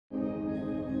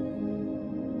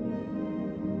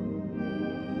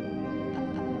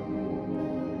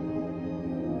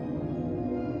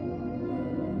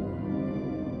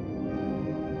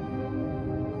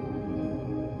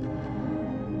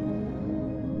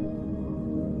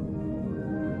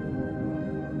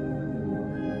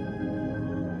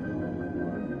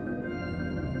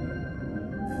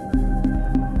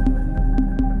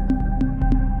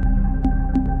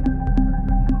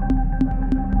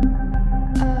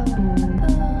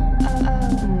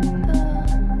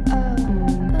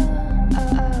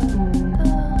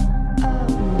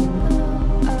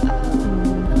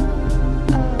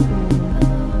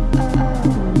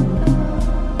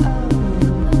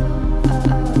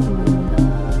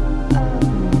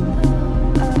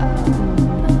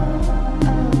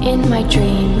my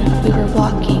dream, we were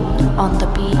walking on the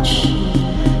beach.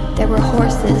 There were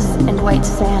horses and white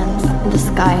sands, and the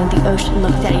sky and the ocean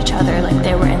looked at each other like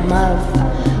they were in love,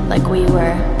 like we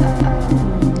were.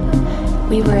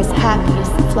 We were as happy as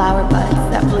the flower buds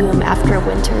that bloom after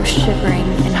winter, shivering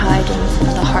and hiding from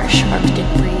the harsh Arctic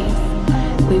breeze.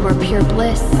 We were pure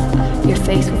bliss. Your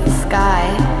face was the sky,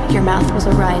 your mouth was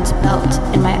Orion's belt,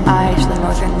 and my eyes the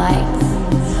northern lights.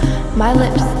 My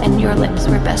lips and your lips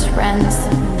were best friends,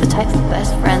 the types of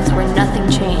best friends where nothing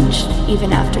changed,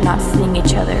 even after not seeing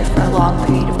each other for a long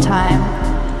period of time.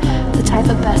 The type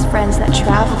of best friends that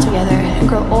travel together and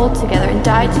grow old together and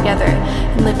die together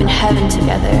and live in heaven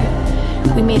together.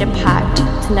 We made a pact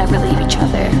to never leave each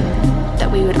other,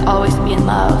 that we would always be in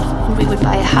love, and we would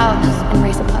buy a house and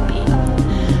raise a puppy.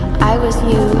 I was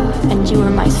you, and you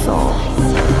were my soul,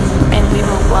 and we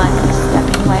were one,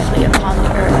 stepping lightly upon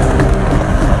the earth.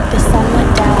 The sun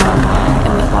went down,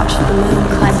 and we watched the moon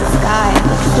climb the sky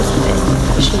like Sisyphus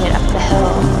pushing it up the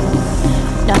hill.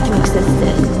 Nothing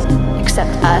existed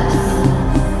except us,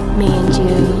 me and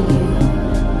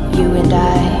you and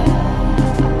I,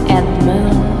 and the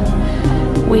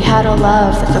moon. We had a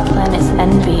love that the planets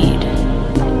envied,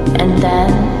 and then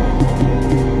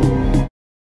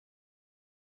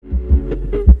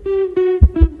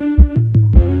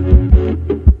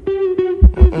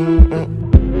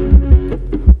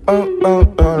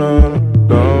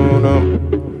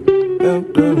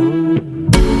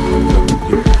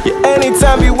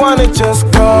anytime you wanna just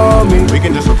call me. We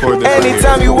can just record this.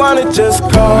 Anytime you wanna just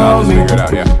call me. Figure it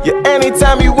out, yeah. Yeah,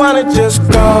 anytime you wanna just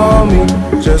call me.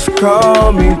 Just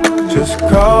call me, just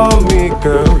call me,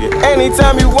 girl. Yeah,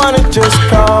 anytime you wanna just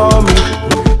call me.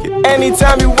 Yeah,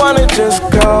 anytime you wanna just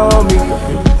call me.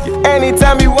 Yeah,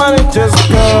 anytime you wanna just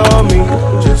call me.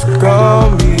 Just call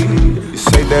me. You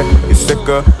say that you're sick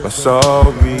of my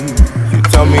sorry. You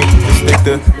tell me to stick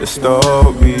to the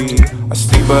story. I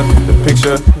see but the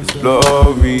picture is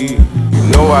blurry. You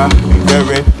know I be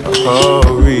wearing a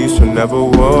hurry, so never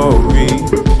worry.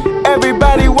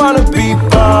 Everybody wanna be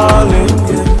ballin',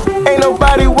 ain't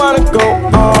nobody wanna go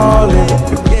all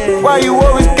in. Why you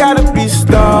always gotta be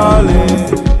stallin'?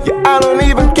 Yeah, I don't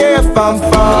even care if I'm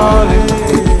falling.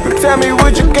 But tell me,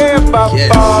 would you care if I'm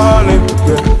falling?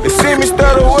 They see me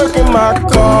started working my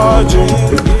cauldron.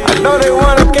 I know they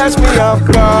wanna catch me off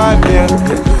guard, yeah.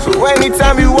 So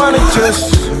anytime you wanna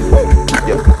just,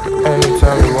 yeah,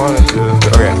 anytime you wanna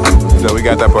just. Okay, so we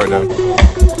got that part done.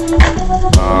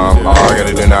 All I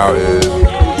gotta do now is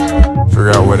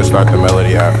figure out where to start the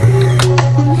melody at.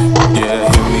 Yeah,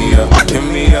 hit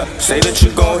me up, say that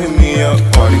you gon' hit me up.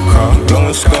 Party crunk,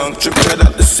 blowing skunk, drip right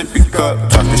out the sippy cup.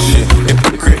 Talking shit,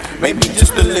 hypocrite, maybe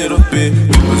just a little bit.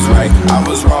 You was right, I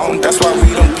was wrong, that's why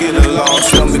we don't get along.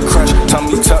 Stomach crush,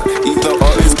 tummy tuck, either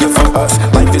or is good for us.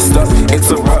 Life is stuck,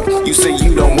 interrupt, you say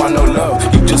you don't want no love.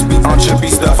 You just be on trippy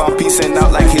stuff, I'm peacing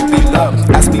out like hippie love.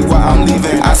 Ask me why I'm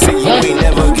leaving, I say you ain't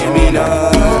never give me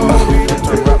none.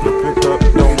 Interrupt, pick up,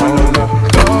 don't want no love.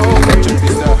 Trippy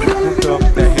stuff, pick up,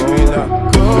 that hit me love.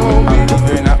 I'm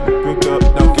leaving out, pick up,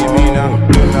 don't give me now.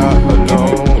 You're not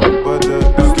alone, but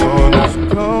the storm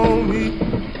is call me.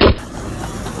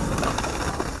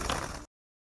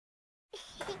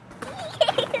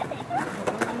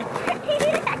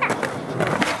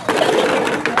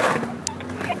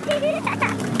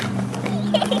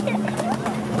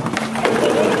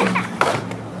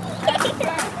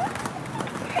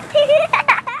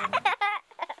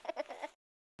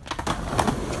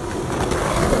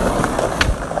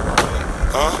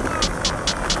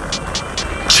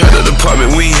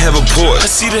 We ain't have a port. I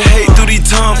see the hate through these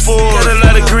Tom Fords. Got a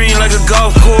lot of green like a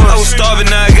golf course. I was starving,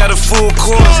 now I got a full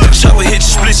course. Chopper hit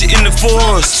you, split you in the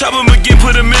forest. Chop 'em again,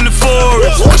 put 'em in the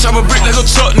forest. Chop a brick like a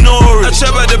Chuck Norris. I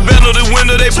trap out the band on the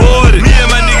window, they boarded. Me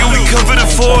and my nigga, we come for the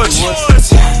fortune.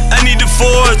 I need the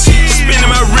fortune.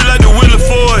 Spinning my reel like the Wheel of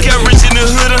Fortune. Got rich in the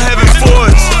hood, I'm having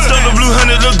fortunes. Stole the blue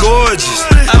hundred, look gorgeous.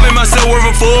 I made myself worth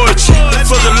a fortune.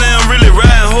 Fuck a lamb, really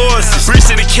riding horses.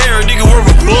 Rich in the carrot, nigga worth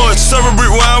a fortune. Serve a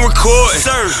brick while I'm recording.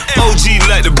 OG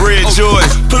like the bread joy.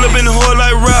 Pull up in the hood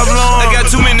like Ralph Lauren. I got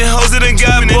too many hoes that done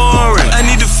got boring. I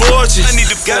need the fortune.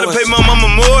 Gotta pay my mama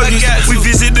mortgage. We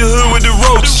visit the hood with the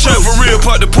roaches. Shot for real,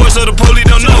 park the Porsche so the police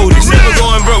don't notice. Never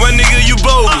going broke, my nigga, you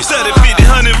bogus. Started 50,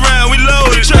 100 round, we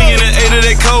loaded. Drinking the 8 of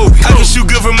that coke. I can shoot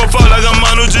good from afar like I'm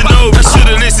Manu Ginobili. I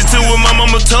should've listened to what my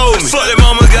mama told me. Fuck that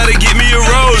mama, gotta get me a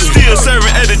roller. Still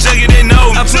serving at the junkie, they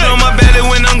know me. I put on my belly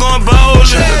when I'm going bowling.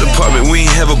 Trap the apartment, we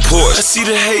ain't have a porch. I see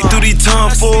the hate through these Tom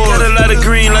Fords. Got a lot of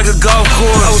green like a golf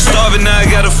course. I was starving, now I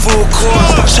got a full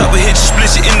course. Chopper hit you,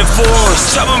 split you in the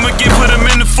forest. Chop 'em again, put 'em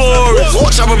in the forest.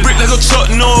 Chop a brick like a Chuck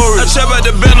Norris. I trap out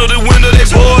the band on the window, they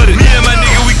boarded. Me and my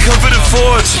nigga, we come come for the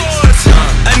fortune.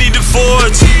 I need the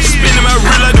fortune. Spinning my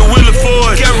reel like the wheel of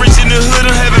Ford. Got rich in the hood,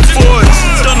 I'm having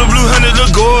fortunes. Stone the blue hundred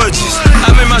look gorgeous.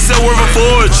 I made myself worth a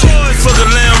fortune. Fuck a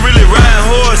lamb, really riding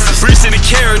horses. Bricks in the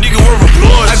carrot, nigga worth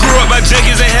applause. I grew up by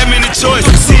Jenkins, ain't had many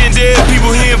choices. Seeing dead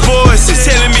people, hearing voices.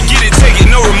 Telling me get it, take it,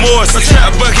 no remorse. I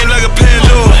trap bucket like a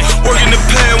Pandora. Working the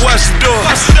pan, watch the door.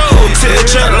 Hotel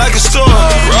trap like a store.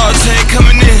 Raw tank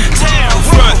coming in.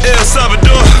 Front El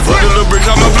Salvador. Fuck a little brick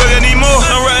on my plug, I need more.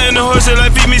 I'm riding the horse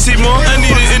like feed me Seymour. I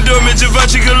need an endowment,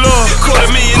 Givenchy galore.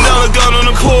 $250,000 gone on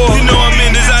the poor. You know I'm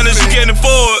in designers you can't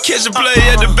afford. Catch a play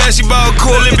at the basketball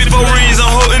court. Lit before rings,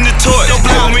 I'm holding the torch. Don't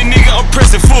play with me, nigga, I'm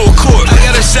pressing full court. I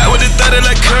got a shot with a 30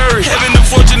 like Curry. Having the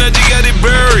fortune, I just got it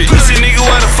buried. Pussy nigga,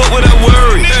 why the fuck would I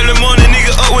worry? Early morning,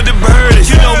 nigga, up with the birdies.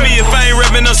 You know me, if I ain't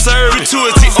rapping, I'm serving.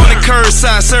 Gratuity on the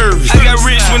curbside service. I got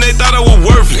rich when they thought I was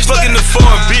worthless. Fucking the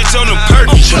foreign bitch on the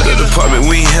perky. Shut the apartment,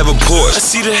 we ain't have a porch. I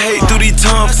see the hate through these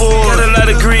Tom Fords. Got a lot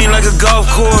of green like a golf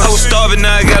course. I was starving,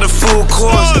 now I got a full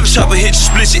course. Chopper hit you,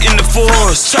 split you in the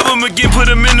forest. Chop 'em again, put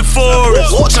 'em in the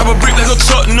forest. Chop a brick like a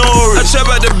Chuck Norris. I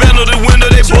trap out the band on the window,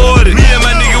 they boarded. Me and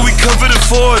my nigga, we come for the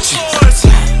fortune.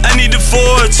 I need the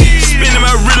fortune. Spinning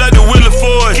my reel like the wheel of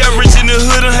Ford. Got rich in the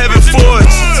hood, I'm having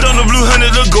fortunes. Stone the blue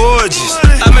hundred look gorgeous.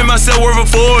 I made myself worth a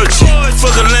fortune.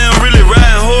 Fuck a lamb, really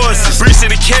riding horses. Bricks in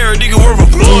the carrot, nigga worth a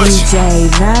fortune. DJ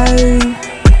No.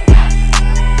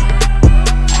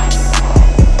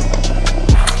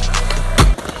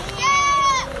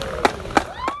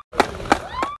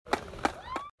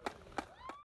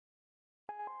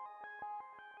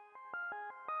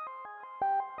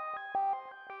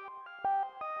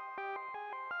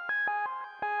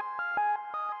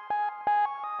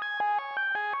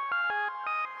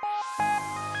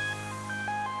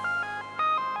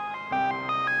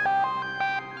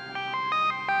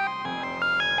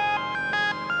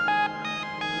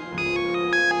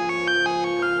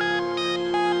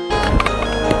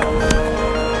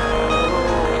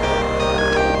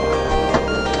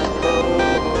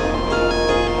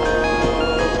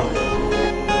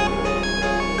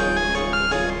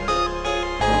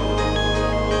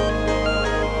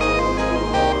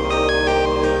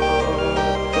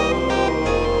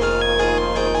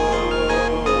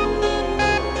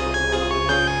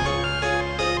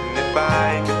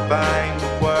 Find the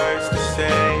words to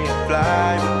say,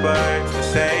 fly with birds to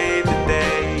save the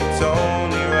day. It's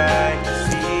only right to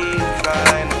see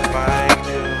and find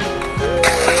you.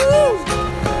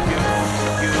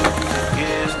 You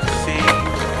is to see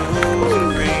the blues and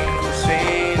green, the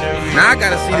scenery. Now I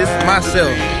gotta see this for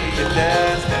myself.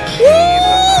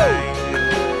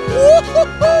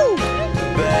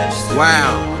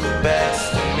 Wow.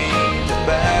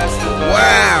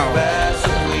 Wow.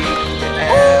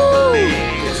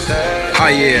 Oh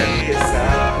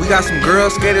yeah, we got some girl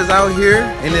skaters out here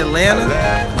in Atlanta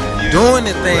doing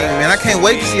the thing, man. I can't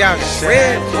wait to see how it's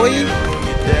shred for you.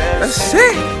 That's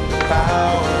sick.